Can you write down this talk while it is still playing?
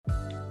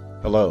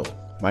Hello,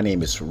 my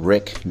name is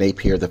Rick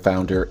Napier, the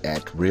founder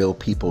at Real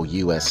People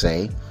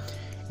USA.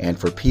 And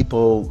for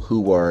people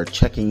who are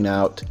checking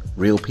out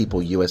Real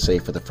People USA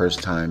for the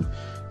first time,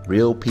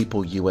 Real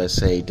People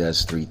USA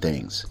does three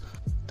things.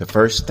 The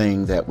first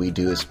thing that we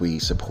do is we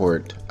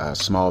support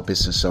small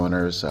business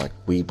owners.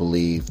 We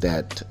believe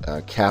that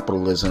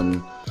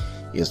capitalism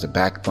is the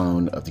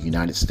backbone of the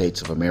United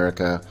States of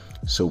America.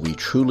 So we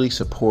truly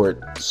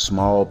support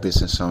small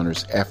business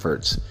owners'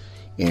 efforts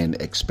in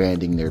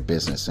expanding their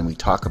business. And we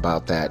talk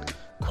about that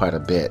quite a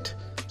bit.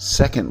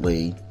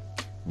 Secondly,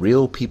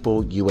 Real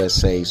People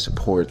USA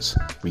supports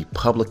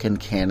Republican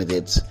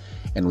candidates,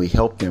 and we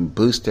help them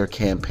boost their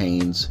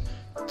campaigns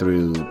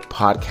through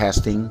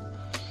podcasting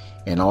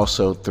and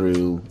also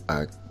through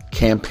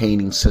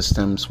campaigning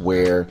systems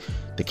where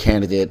the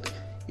candidate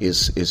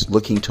is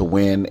looking to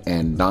win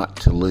and not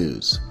to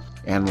lose.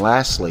 And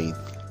lastly,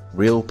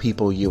 Real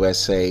People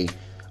USA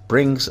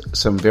brings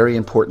some very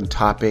important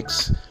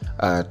topics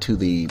to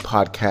the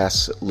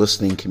podcast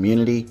listening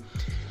community.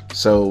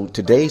 So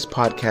today's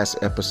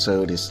podcast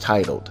episode is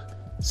titled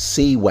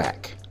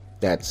CWAC.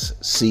 That's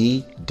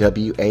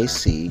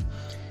CWAC,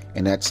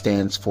 and that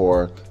stands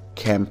for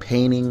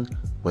Campaigning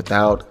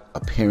Without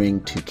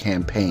Appearing to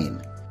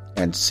Campaign.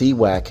 And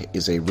CWAC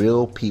is a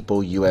Real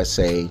People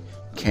USA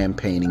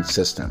campaigning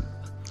system.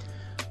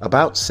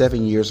 About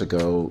 7 years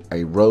ago,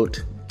 I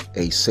wrote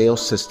a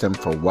sales system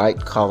for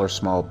white-collar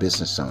small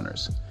business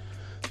owners.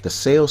 The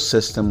sales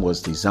system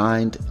was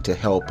designed to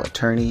help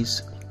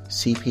attorneys,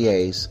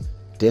 CPAs,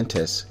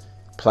 dentists,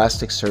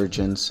 plastic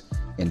surgeons,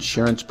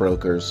 insurance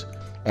brokers,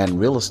 and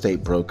real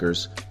estate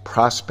brokers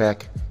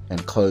prospect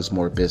and close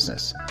more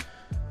business.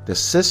 The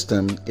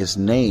system is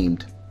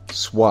named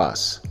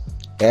SWAS,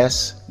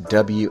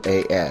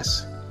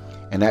 SWAS,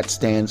 and that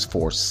stands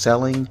for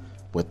Selling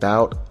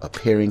Without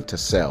Appearing to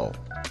Sell.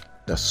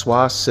 The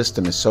SWAS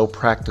system is so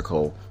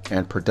practical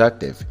and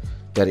productive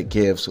that it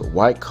gives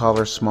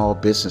white-collar small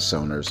business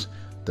owners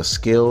the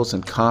skills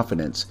and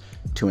confidence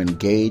to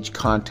engage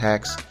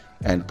contacts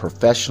and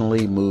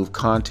professionally move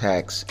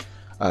contacts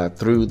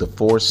through the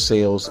 4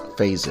 sales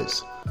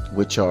phases,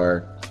 which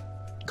are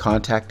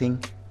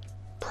contacting,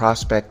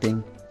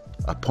 prospecting,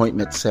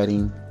 appointment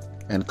setting,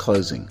 and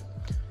closing.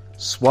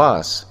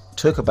 SWAS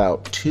took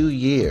about 2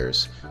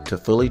 years to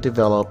fully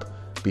develop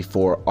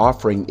before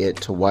offering it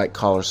to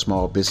white-collar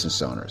small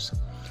business owners.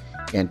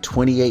 In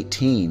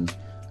 2018,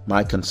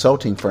 my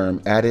consulting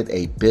firm added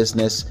a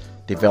business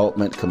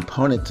development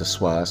component to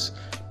SWAS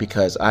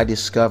because I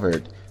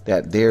discovered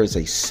that there is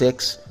a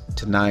 6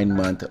 to 9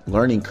 month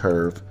learning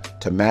curve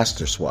to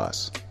master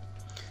SWAS.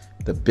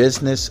 The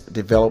business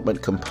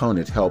development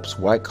component helps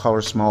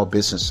white-collar small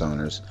business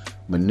owners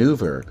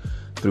maneuver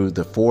through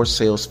the 4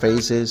 sales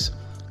phases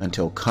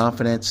until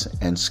confidence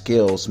and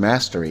skills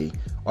mastery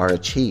are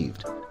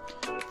achieved.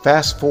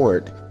 Fast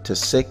forward to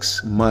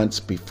 6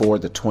 months before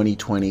the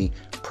 2020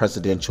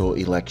 presidential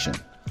election.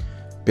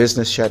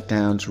 Business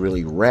shutdowns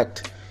really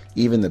wrecked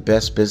even the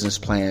best business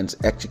plans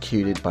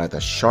executed by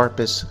the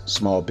sharpest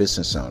small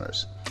business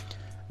owners.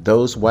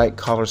 Those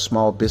white-collar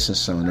small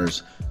business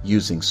owners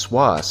using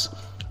SWAS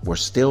were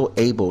still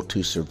able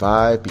to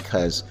survive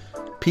because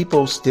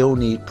people still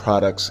need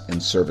products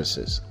and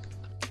services.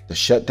 The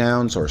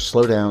shutdowns or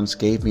slowdowns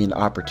gave me an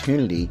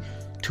opportunity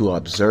to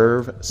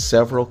observe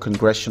several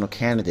congressional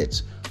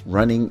candidates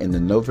running in the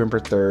November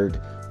 3rd,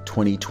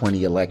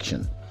 2020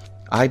 election.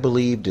 I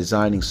believe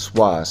designing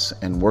SWAS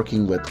and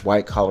working with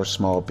white-collar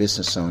small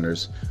business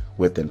owners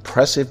with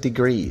impressive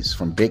degrees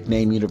from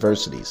big-name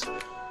universities,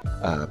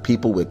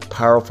 people with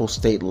powerful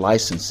state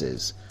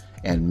licenses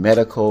and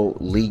medical,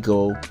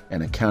 legal,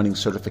 and accounting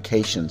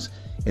certifications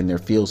in their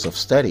fields of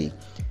study,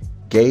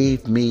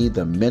 gave me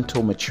the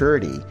mental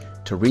maturity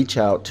to reach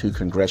out to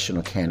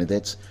congressional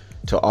candidates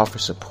to offer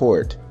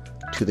support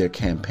to their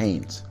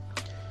campaigns.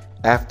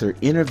 After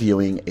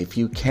interviewing a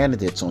few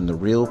candidates on the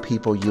Real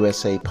People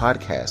USA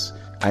podcast,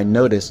 I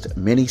noticed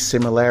many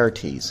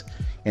similarities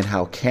in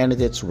how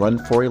candidates run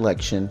for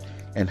election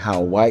and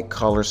how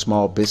white-collar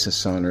small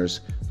business owners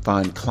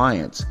find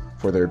clients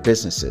for their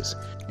businesses.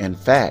 In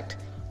fact,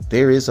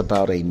 there is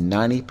about a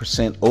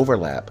 90%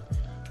 overlap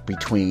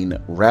between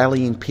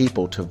rallying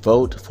people to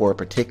vote for a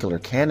particular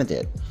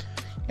candidate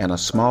and a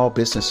small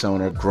business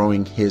owner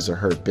growing his or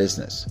her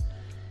business.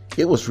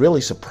 It was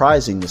really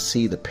surprising to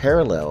see the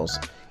parallels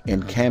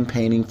in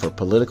campaigning for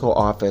political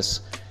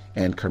office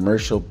and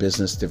commercial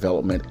business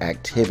development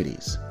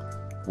activities.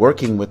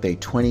 Working with a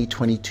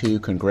 2022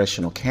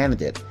 congressional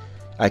candidate,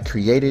 I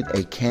created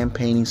a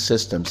campaigning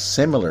system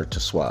similar to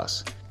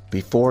SWAS.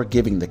 Before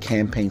giving the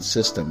campaign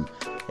system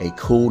a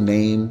cool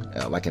name,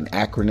 like an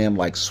acronym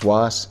like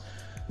SWAS,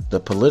 the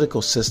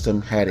political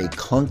system had a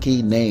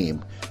clunky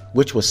name,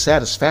 which was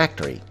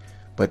satisfactory,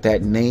 but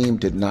that name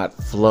did not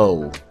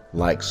flow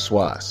like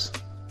SWAS.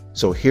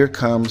 So here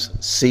comes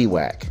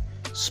CWAC,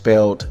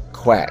 spelled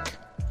kwak,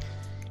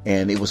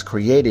 and it was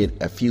created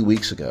a few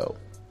weeks ago.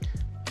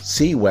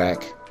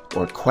 CWAC,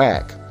 or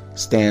kwak,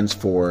 stands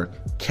for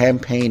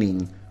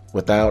Campaigning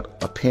Without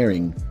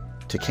Appearing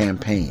to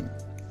Campaign.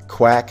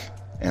 Kwak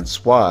and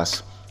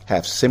SWAS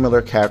have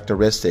similar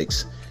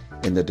characteristics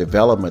in the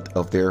development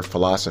of their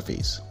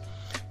philosophies.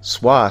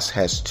 SWAS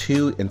has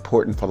two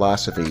important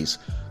philosophies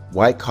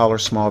white-collar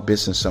small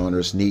business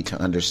owners need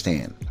to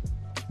understand.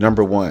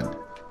 Number one,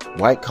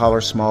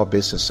 white-collar small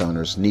business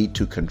owners need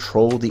to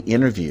control the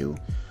interview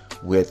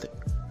with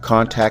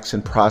contacts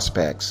and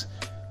prospects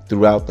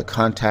throughout the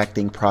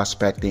contacting,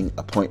 prospecting,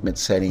 appointment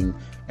setting,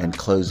 and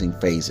closing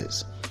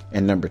phases.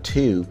 And number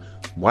two,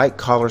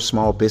 white-collar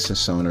small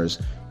business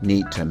owners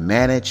need to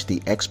manage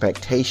the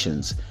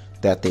expectations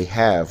that they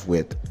have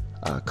with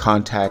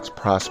contacts,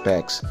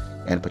 prospects,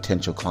 and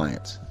potential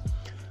clients.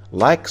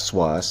 Like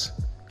SWAS,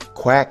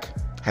 kwak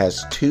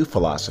has two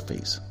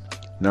philosophies.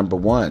 Number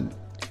one,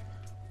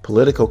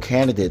 political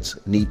candidates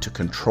need to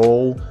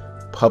control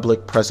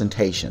public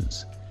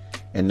presentations.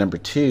 And number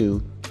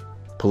two,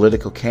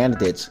 political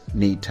candidates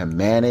need to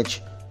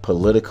manage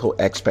political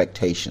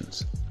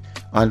expectations.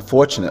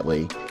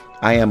 Unfortunately,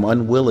 I am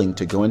unwilling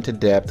to go into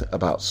depth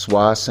about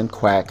SWAS and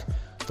kwak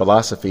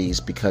philosophies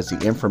because the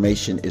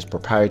information is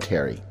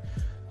proprietary.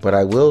 But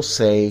I will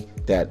say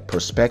that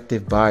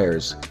prospective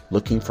buyers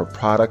looking for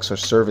products or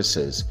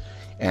services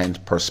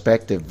and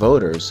prospective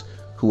voters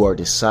who are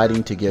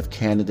deciding to give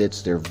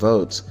candidates their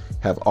votes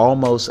have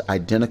almost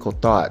identical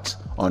thoughts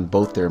on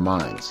both their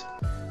minds.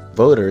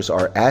 Voters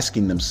are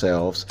asking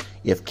themselves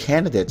if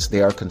candidates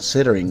they are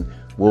considering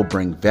will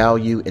bring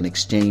value in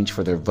exchange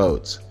for their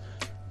votes.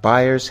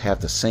 Buyers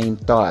have the same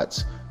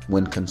thoughts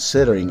when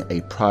considering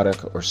a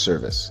product or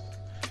service.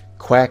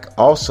 kwak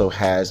also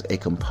has a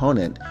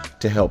component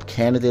to help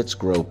candidates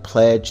grow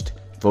pledged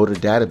voter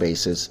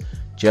databases,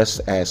 just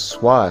as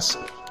SWAS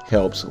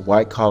helps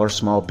white-collar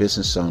small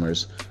business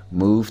owners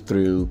move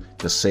through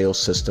the sales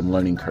system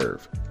learning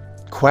curve.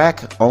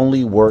 kwak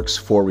only works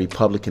for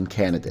Republican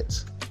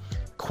candidates.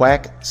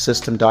 kwak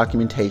system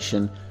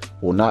documentation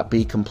will not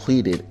be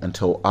completed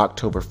until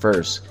October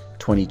 1st,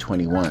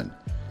 2021.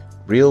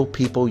 Real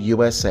People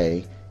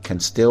USA can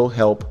still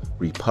help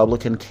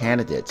Republican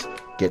candidates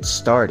get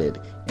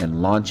started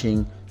in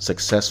launching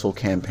successful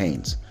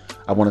campaigns.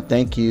 I want to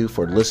thank you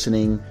for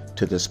listening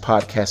to this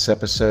podcast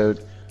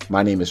episode.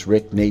 My name is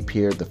Rick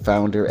Napier, the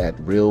founder at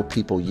Real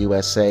People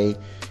USA,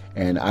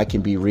 and I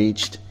can be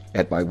reached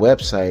at my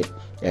website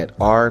at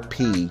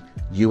rpusa.org,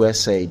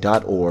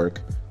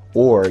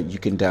 or you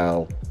can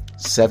dial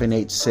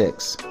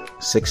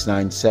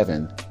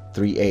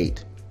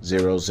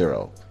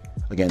 786-697-3800.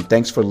 Again,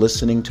 thanks for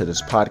listening to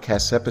this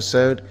podcast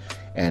episode,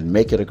 and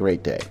make it a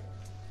great day.